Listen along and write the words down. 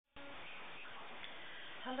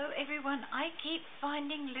Hello everyone, I keep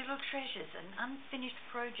finding little treasures and unfinished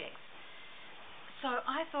projects. So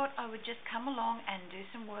I thought I would just come along and do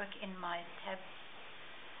some work in my tab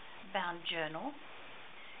bound journal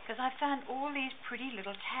because I found all these pretty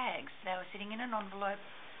little tags. They were sitting in an envelope.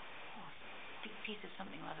 Oh, big piece of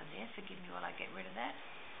something or other there. Forgive me while I get rid of that.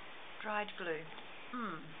 Dried glue.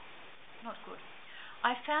 Not good.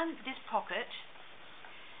 I found this pocket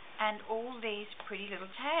and all these pretty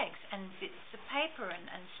little tags and bits of paper and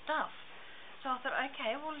stuff. So I thought,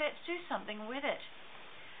 okay, well, let's do something with it.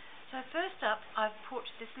 So first up, I've put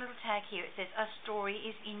this little tag here. It says, "A story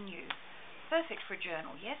is in you." Perfect for a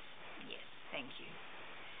journal, yes? Yes, thank you.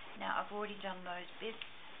 Now, I've already done those bits.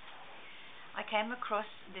 I came across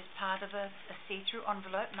this part of a see-through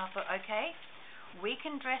envelope, and I thought, okay, we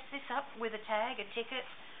can dress this up with a tag, a ticket,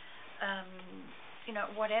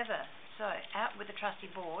 whatever. So, out with the trusty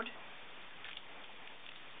board.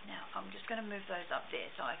 Now, I'm just going to move those up there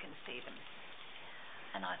so I can see them.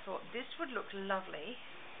 And I thought this would look lovely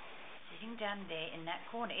sitting down there in that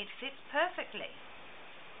corner. It fits perfectly,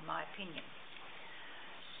 in my opinion.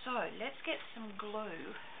 So, let's get some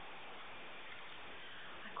glue.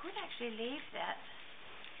 I could actually leave that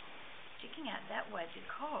sticking out that way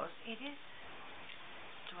because it is...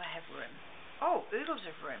 Do I have room? Oh, oodles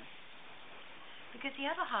of room. Because the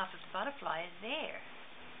other half of the butterfly is there.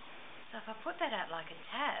 So if I put that out like a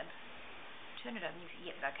tab, turn it over,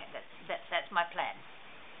 yep, okay, that's my plan.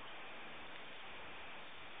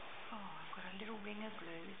 Oh, I've got a little ring of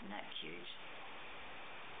glue, isn't that cute?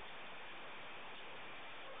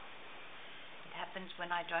 It happens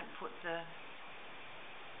when I don't put the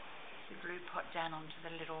glue pot down onto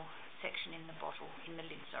the little section in the bottle, in the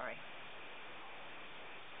lid, sorry.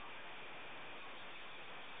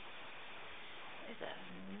 There's a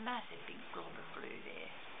massive big glob of glue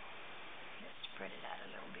there. Let's spread it out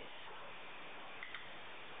a little bit.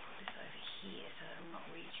 Put this over here so that I'm not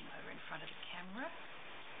reaching over in front of the camera.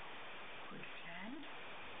 Good plan.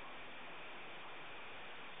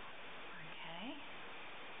 Okay.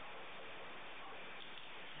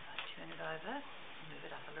 If I turn it over, move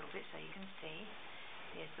it up a little bit so you can see.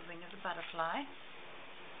 There's the wing of the butterfly.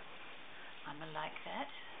 I'm gonna like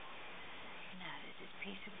that. Now there's this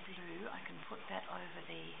piece of glue. I can put that over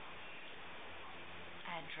the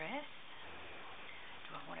address.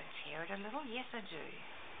 Do I want to tear it a little? Yes, I do.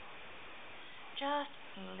 Just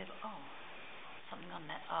a little. Oh, something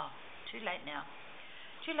on that. Oh, too late now.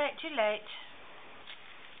 Too late, too late.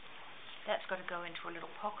 That's got to go into a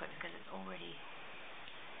little pocket because it's already...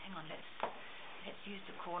 Hang on, let's use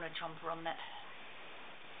the corner chomper on that.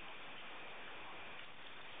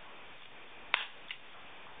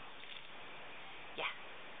 Yeah,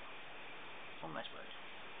 almost worked.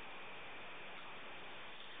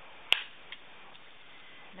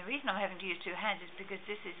 And the reason I'm having to use two hands is because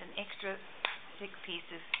this is an extra thick piece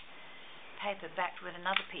of paper backed with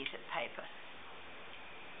another piece of paper.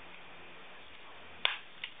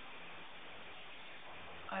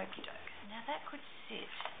 Okie doke. Now that could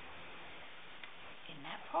sit in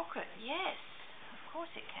that pocket. Yes, of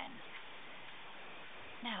course it can.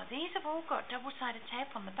 Now these have all got double-sided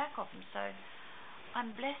tape on the back of them, so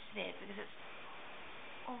I'm blessed there because it's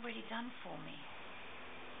already done for me.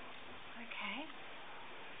 Okay.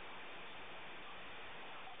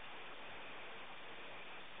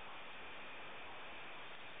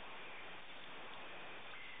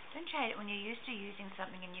 Don't you hate it when you're used to using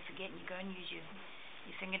something and you forget and you go and use your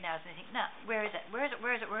fingernails and you think, no, where is it? Where is it?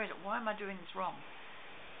 Where is it? Where is it? Why am I doing this wrong?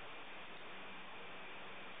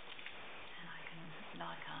 And I can... No,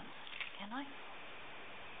 I can't. Can I?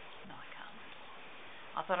 No, I can't.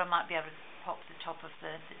 I thought I might be able to pop the top of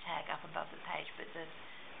the tag up above the page, but the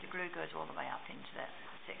glue goes all the way up into that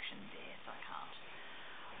section there, so I can't.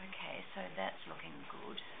 Okay, so that's looking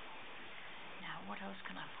good. Now, what else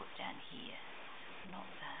can I put down here? Not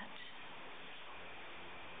that.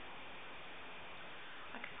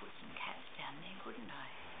 I could put some cats down there, couldn't I?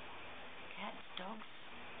 Cats, dogs,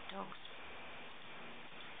 dogs.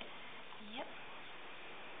 Yep.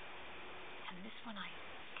 And this one I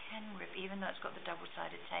can rip, even though it's got the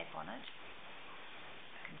double-sided tape on it.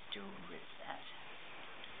 I can still rip that.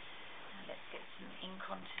 Now let's get some ink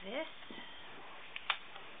onto this.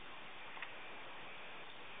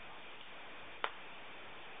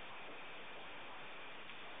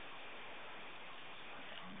 Put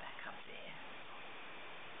that one back up there.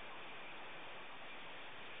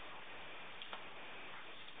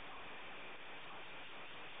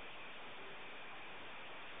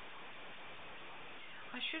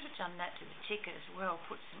 I should have done that to the ticket as well,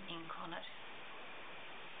 put some ink on it.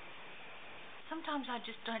 Sometimes I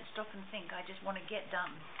just don't stop and think, I just want to get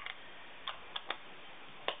done.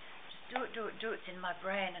 do it, it's in my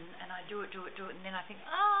brain, and I do it, and then I think,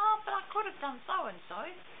 but I could have done so and so.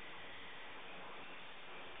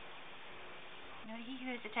 You know, he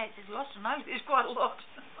who hesitates is lost, and I lose quite a lot.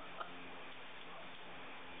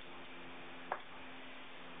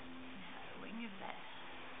 Now the wing of that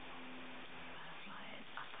butterfly is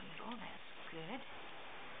up a little, that's good.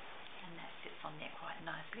 And that sits on there quite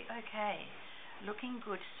nicely. Okay, looking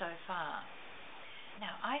good so far.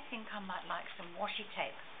 Now I think I might like some washi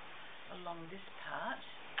tape along this part,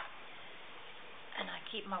 and I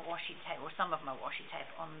keep my washi tape, or some of my washi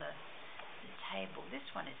tape, on the table. This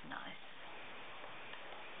one is nice.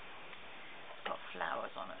 It's got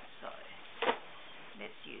flowers on it, so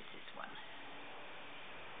let's use this one.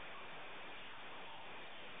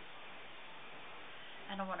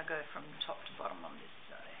 And I want to go from top to bottom on this,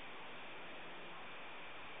 so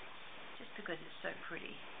just because it's so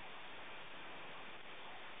pretty.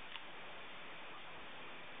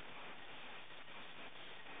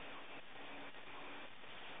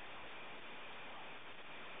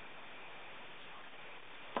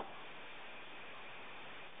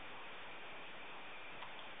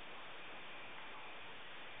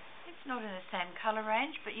 It's not in the same colour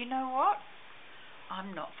range, but you know what?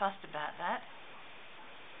 I'm not fussed about that.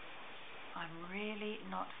 I'm really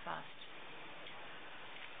not fussed.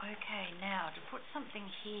 Okay, now to put something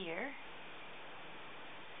here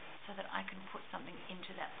so that I can put something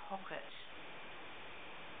into that pocket,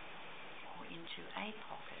 or into a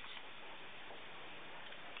pocket.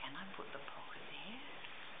 Can I put the pocket there?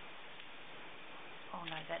 Oh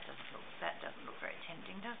no, that doesn't look very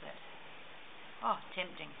tempting, does it? Oh,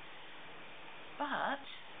 tempting. But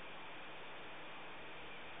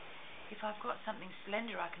if I've got something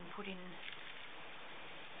slender I can put in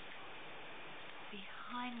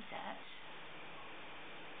behind that,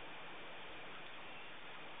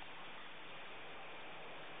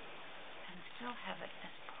 and still have it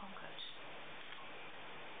as pocket.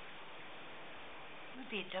 It would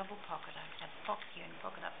be a double pocket. I could have a pocket here and a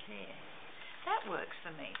pocket up there. That works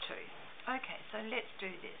for me too. Okay, so let's do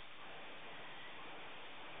this.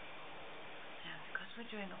 Now, because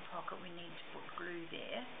we're doing a pocket, we need to put glue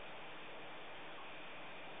there,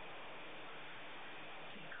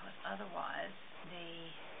 because otherwise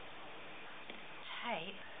the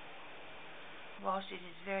tape, whilst it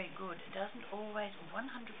is very good, it doesn't always 100%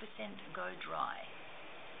 go dry.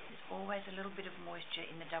 There's always a little bit of moisture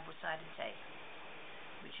in the double-sided tape,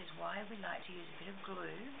 which is why we like to use a bit of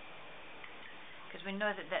glue, because we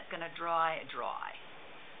know that that's going to dry.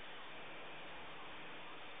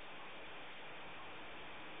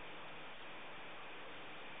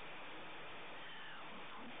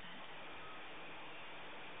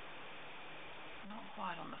 Not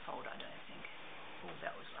quite on the fold, I don't think. Oh,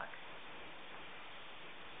 that was luck.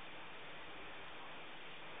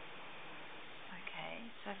 Okay,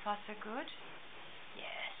 so far so good?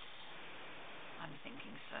 Yes, I'm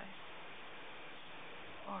thinking so.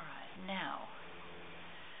 Alright, now,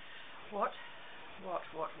 what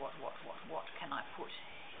can I put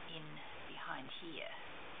in behind here?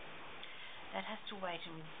 That has to wait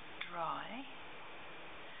and dry.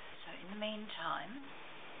 So in the meantime,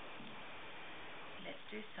 let's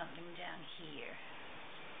do something down here.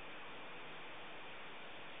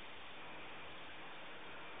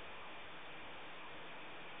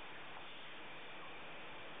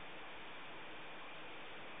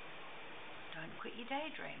 Don't quit your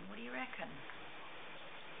daydream. What do you reckon?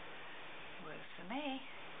 Works for me.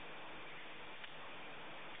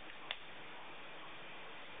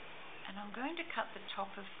 And I'm going to cut the top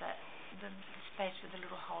of that, the space with the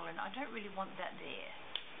little hole in. I don't really want that there.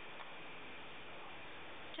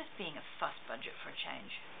 Just being a fuss budget for a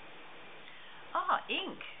change. Ah,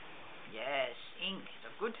 ink. Yes, ink is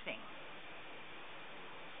a good thing.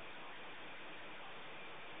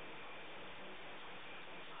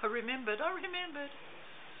 I remembered.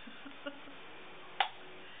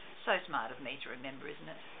 So smart of me to remember, isn't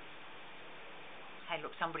it? Hey,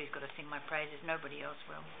 look, somebody's got to sing my praises. Nobody else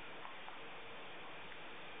will.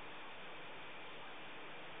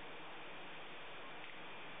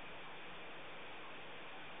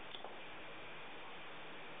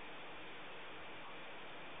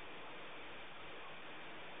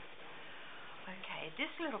 Okay,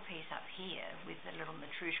 this little piece up here with the little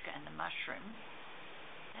matryoshka and the mushroom,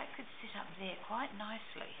 that could sit up there quite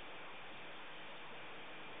nicely.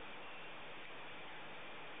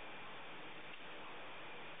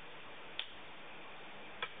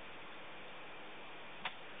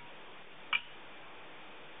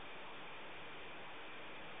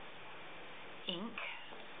 Ink,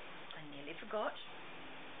 I nearly forgot.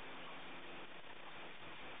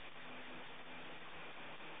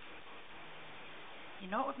 You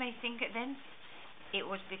know what made me think it then? It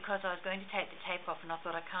was because I was going to take the tape off and I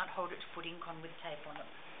thought I can't hold it to put ink on with tape on it.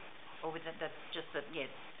 Or with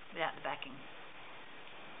without the backing.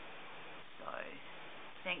 So,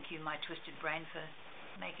 thank you, my twisted brain, for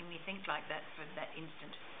making me think like that for that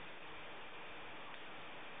instant.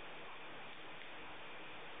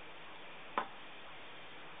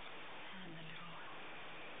 And the little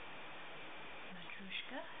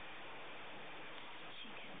Madrushka. She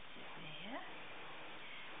can sit there.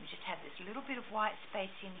 We just have this little bit of white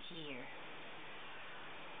space in here.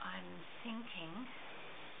 I'm thinking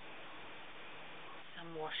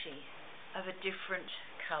some washi of a different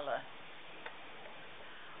colour.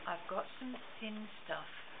 I've got some thin stuff,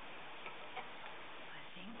 I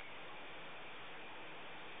think.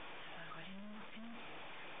 Have I got anything?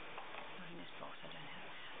 Not in this box, I don't have.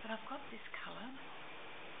 But I've got this colour.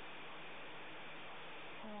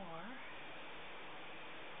 Or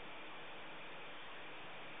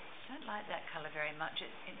I don't like that colour very much.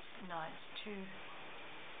 It's too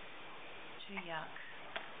yuck.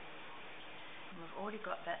 And we've already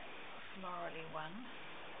got that florally one.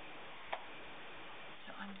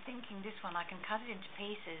 So I'm thinking this one, I can cut it into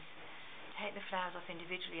pieces, take the flowers off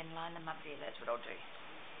individually and line them up there. That's what I'll do.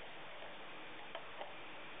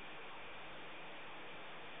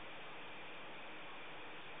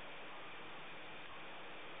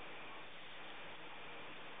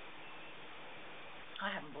 I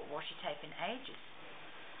haven't bought washi tape in ages.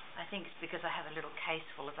 I think it's because I have a little case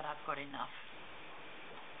full of it. I've got enough.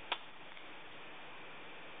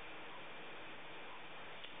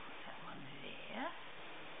 Put that one there.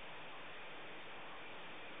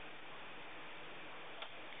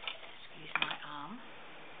 Excuse my arm.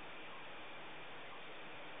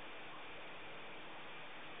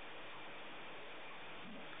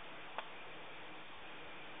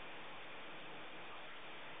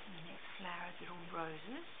 And the next flower is little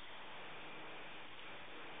roses.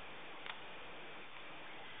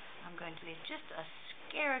 I'm going to leave just a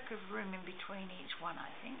skerrick of room in between each one, I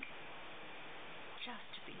think, just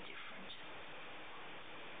to be different.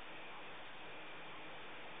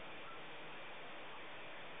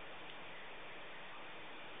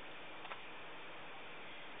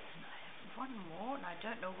 And I have one more, and I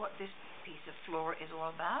don't know what this piece of flora is all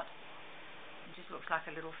about. It just looks like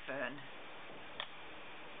a little fern.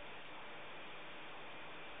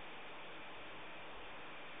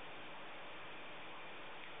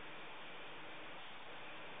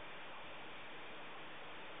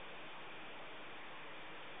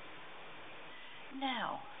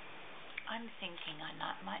 Now, I'm thinking I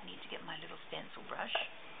might need to get my little stencil brush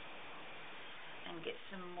and get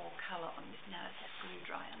some more colour on this. Now, is that glue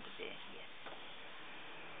dry under there? Yes.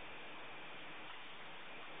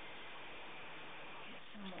 Get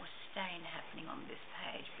some more stain happening on this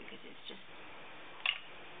page because it's just,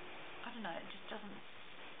 I don't know, it just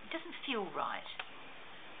doesn't feel right.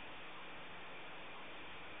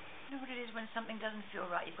 You know what it is when something doesn't feel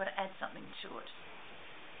right? You've got to add something to it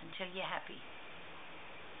until you're happy.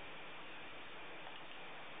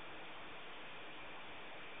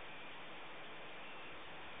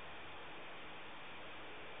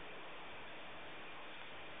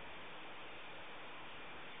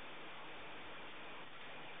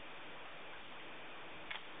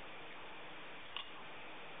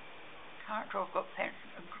 Can't draw. I've got pen.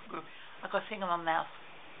 I've got a thing on my mouth.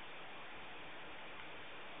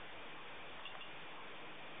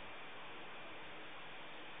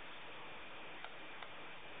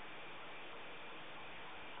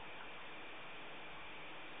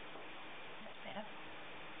 That's better.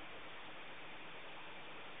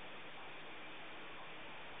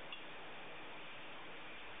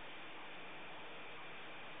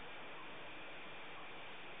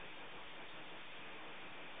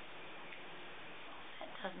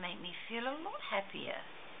 Does make me feel a lot happier.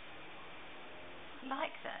 I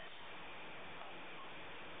like that.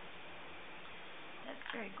 That's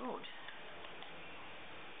very good.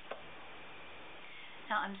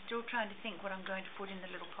 Now I'm still trying to think what I'm going to put in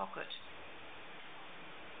the little pocket.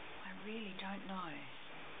 I really don't know.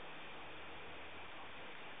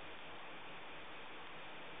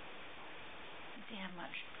 Let's see how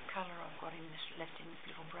much colour I've got left in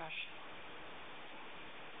this little brush.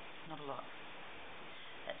 Not a lot.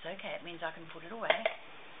 That's okay, it means I can put it away.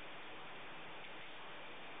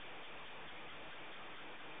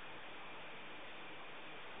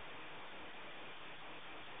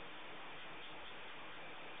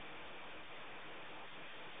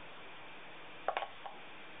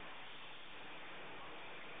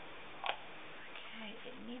 Okay,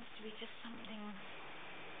 it needs to be just something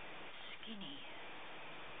skinny.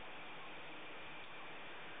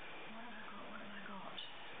 What have I got?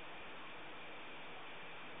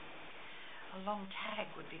 long tag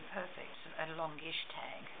would be perfect, a longish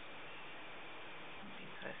tag would be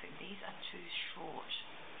perfect. These are too short.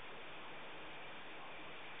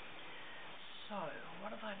 So,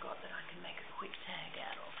 what have I got that I can make a quick tag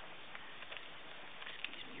out of?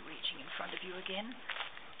 Excuse me, reaching in front of you again.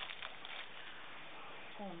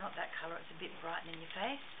 Oh, not that colour, it's a bit bright in your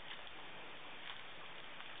face.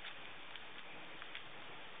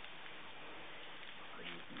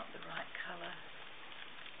 Green's not the right colour.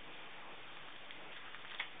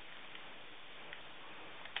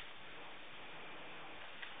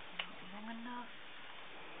 Not long enough.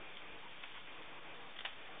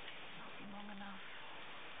 Not long enough.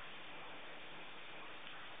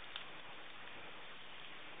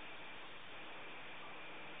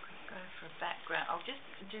 Could go for a background. I'll just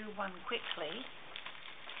do one quickly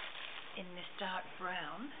in this dark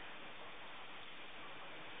brown,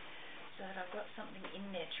 so that I've got something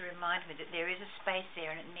in there to remind me that there is a space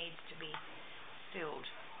there and it needs to be filled.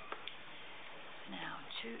 Now,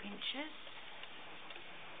 2 inches.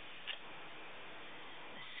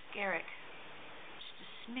 A skerrick, just a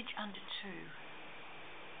smidge under 2.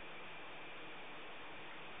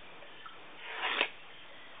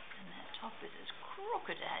 And that top is as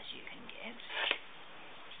crooked as you can get.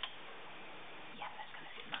 Yeah, that's going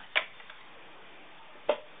to fit nicely.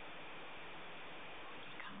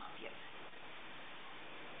 Come up, yep.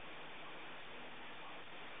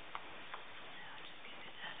 Now just get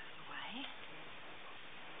this out of the way.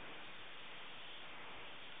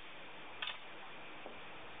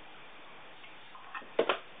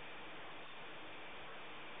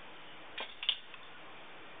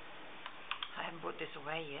 I haven't put this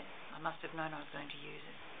away yet. I must have known I was going to use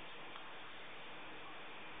it.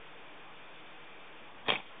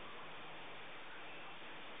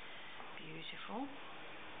 Beautiful.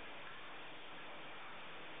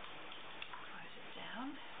 Close it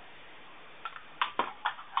down.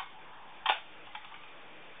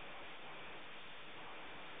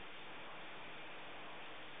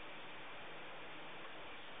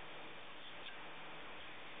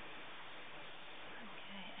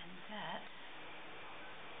 Okay, and that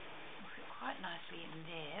will fit quite nicely in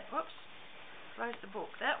there. Whoops, close the book.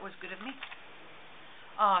 That was good of me.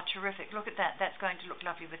 Oh, terrific. Look at that. That's going to look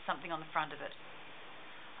lovely with something on the front of it.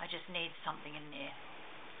 I just need something in there.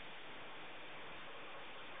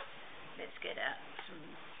 Let's get out some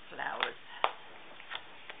flowers.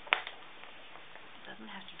 It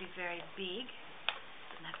doesn't have to be very big. It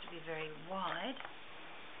doesn't have to be very wide.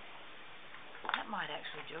 That might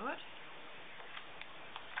actually do it.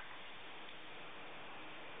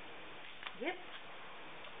 Yep.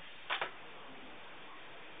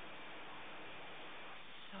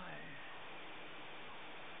 So,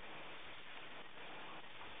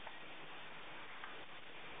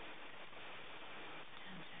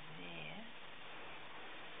 down to there.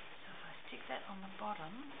 So if I stick that on the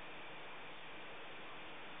bottom,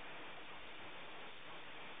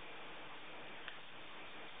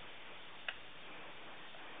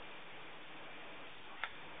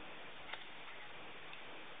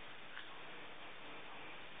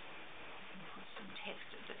 put some text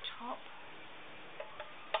at the top,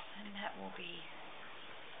 and that will be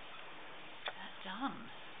that done.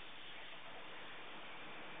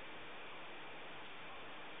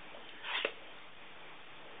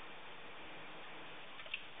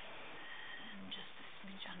 And just a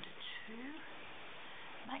smidge under 2.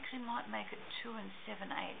 I actually might make it 2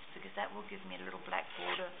 7/8 because that will give me a little black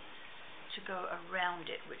border to go around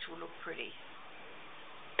it, which will look pretty.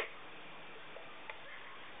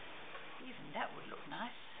 Even that would look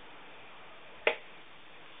nice.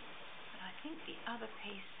 But I think the other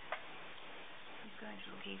piece is going to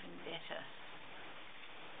look even better.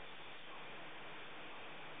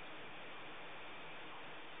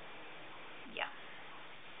 Yeah.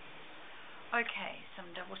 Okay,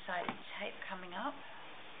 some double-sided tape coming up.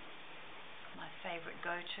 My favourite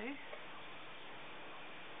go-to. And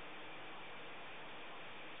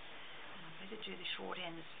I better do the short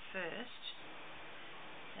ends first.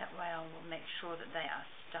 That way I will make sure that they are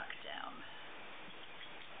stuck down.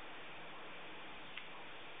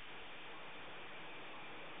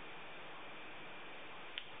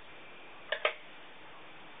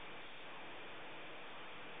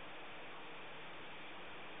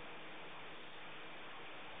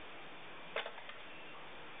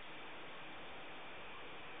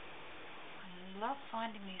 I love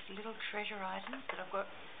finding these little treasure items that I've got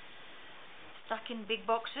stuck in big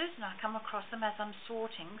boxes, and I come across them as I'm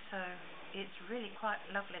sorting, so it's really quite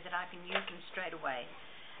lovely that I can use them straight away.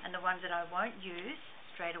 And the ones that I won't use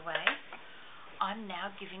straight away, I'm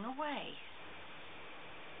now giving away.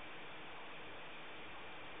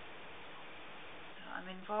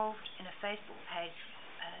 involved in a Facebook page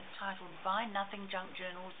titled Buy Nothing Junk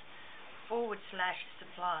Journals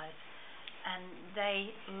 /supplies, and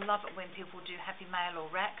they love it when people do Happy Mail or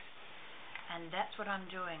racks, and that's what I'm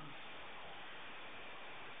doing.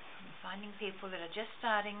 I'm finding people that are just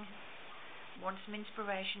starting, want some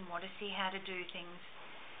inspiration, want to see how to do things,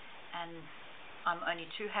 and I'm only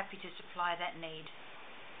too happy to supply that need.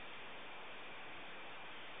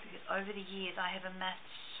 Because over the years I have amassed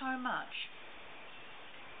so much,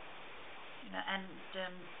 and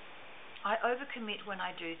I overcommit when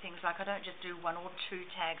I do things. Like, I don't just do 1 or 2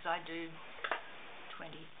 tags, I do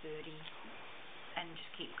 20, 30, and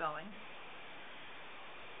just keep going.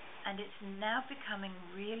 And it's now becoming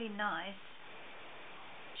really nice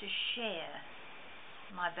to share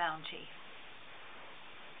my bounty.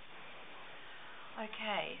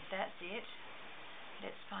 Okay, that's it.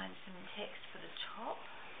 Let's find some text for the top.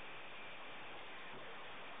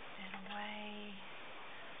 That away.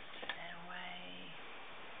 That away.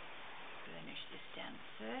 Burnish this down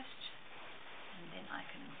first, and then I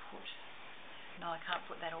can put, no, I can't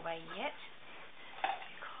put that away yet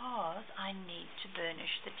because I need to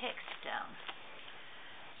burnish the text down.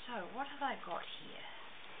 So what have I got here?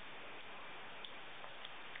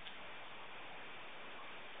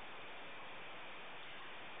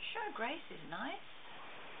 Show Grace is nice.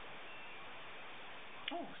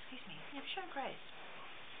 Oh, excuse me. Yeah, Show Grace.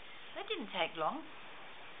 That didn't take long.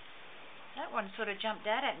 That one sort of jumped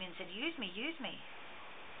out at me and said, use me, use me.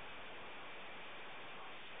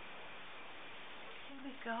 Here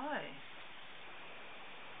we go.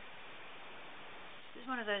 This is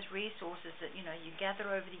one of those resources that, you gather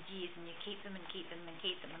over the years and you keep them and keep them and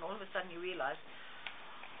keep them, and all of a sudden you realize,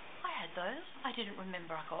 I had those. I didn't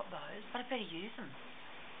remember I got those, but I better use them.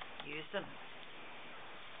 Use them.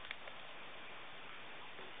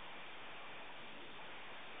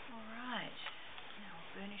 All right. Now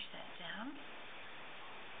I'll burnish that down.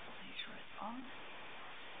 Make sure it's on.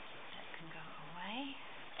 That can go away.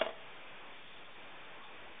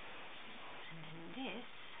 And then this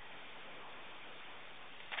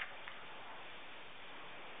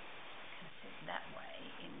can sit that way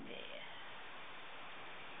in there.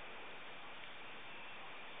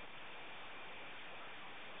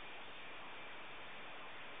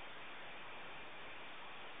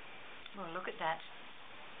 Well, look at that.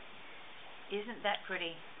 Isn't that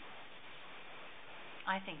pretty?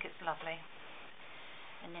 I think it's lovely.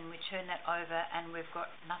 And then we turn that over and we've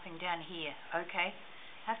got nothing down here. Okay,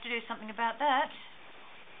 have to do something about that.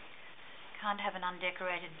 Can't have an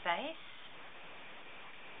undecorated base.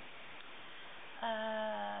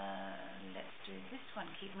 Let's do this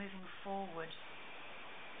one, keep moving forward.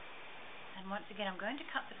 And once again, I'm going to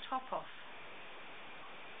cut the top off.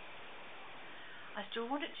 I still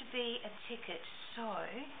want it to be a ticket, so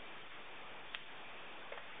I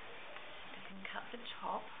can cut the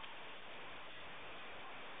top.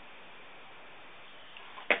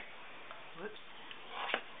 Whoops.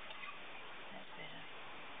 That's better.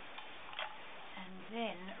 And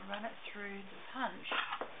then run it through the punch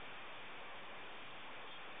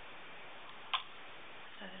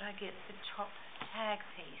so that I get the top tag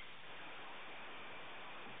piece.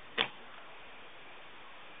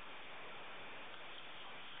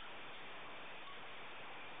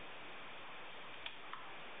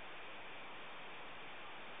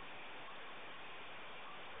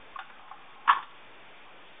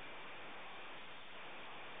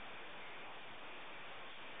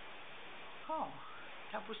 Oh,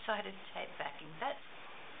 double-sided tape backing. That's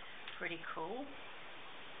pretty cool.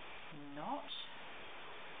 Not.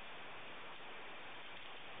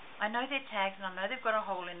 I know they're tagged and I know they've got a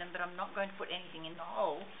hole in them, but I'm not going to put anything in the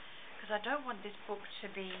hole because I don't want this book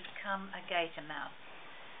to become a gator mouth.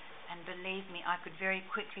 And believe me, I could very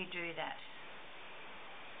quickly do that.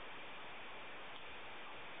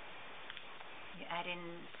 You add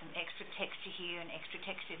in some extra texture here and extra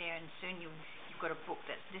texture there, and soon you've got a book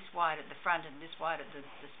that's this wide at the front and this wide at the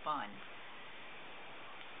spine.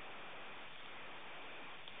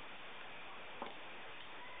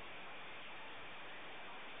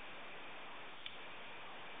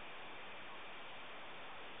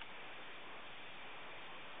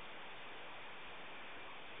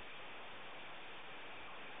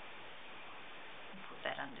 And put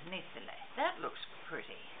that underneath the lace. That looks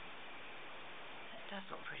pretty. Does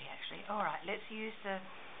look pretty, actually. All right, let's use the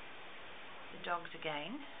dogs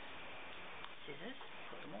again. Scissors,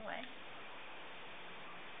 put them away.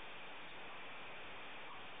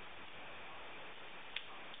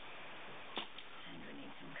 And we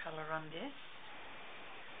need some colour on this.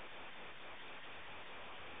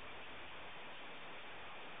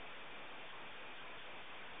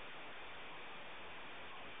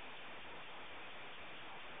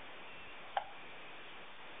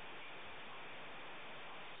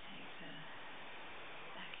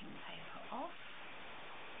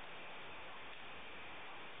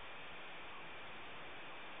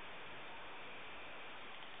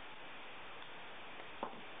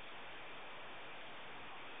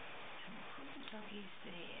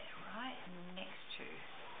 there, right next to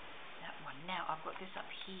that one. Now I've got this up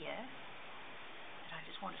here that I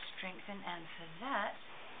just want to strengthen, and for that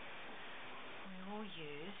we will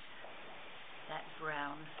use that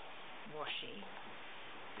brown washi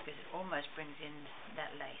because it almost brings in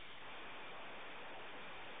that lace.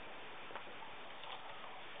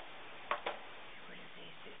 Get rid of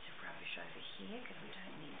these bits of rubbish over here because we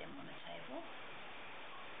don't need them on the table.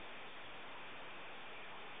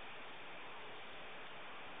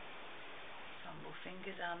 Fumble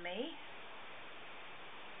fingers are me.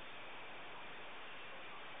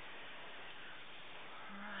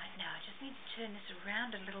 Right, now I just need to turn this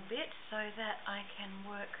around a little bit so that I can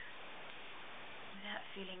work without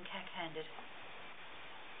feeling cack-handed,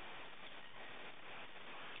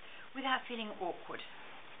 without feeling awkward.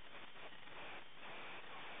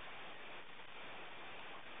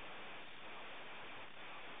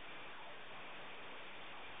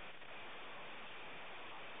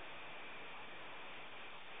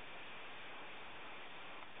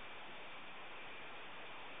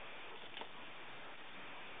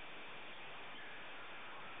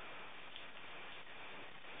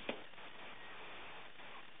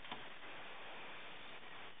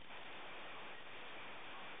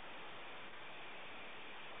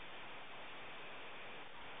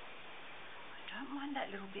 Don't mind that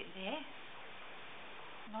little bit there,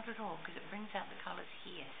 not at all, because it brings out the colours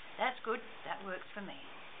here. That's good, that works for me.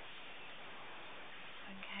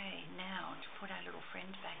 Okay, now to put our little friend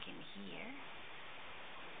back in here.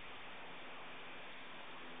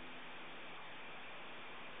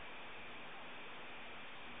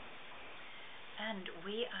 And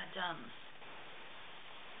we are done.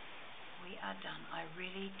 We are done. I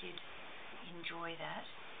really did enjoy that.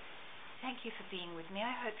 Thank you for being with me.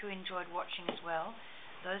 I hope you enjoyed watching as well.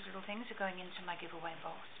 Those little things are going into my giveaway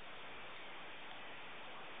box.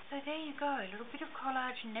 So there you go. A little bit of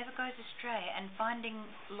collage never goes astray, and finding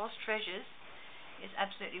lost treasures is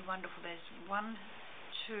absolutely wonderful. There's 1,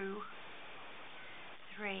 2,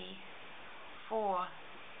 3, 4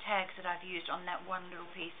 tags that I've used on that one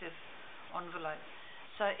little piece of envelope.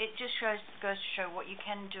 So it just goes to show what you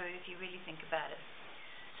can do if you really think about it.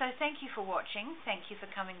 So thank you for watching, thank you for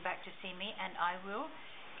coming back to see me, and I will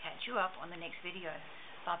catch you up on the next video.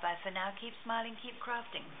 Bye bye for now, keep smiling, keep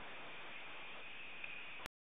crafting.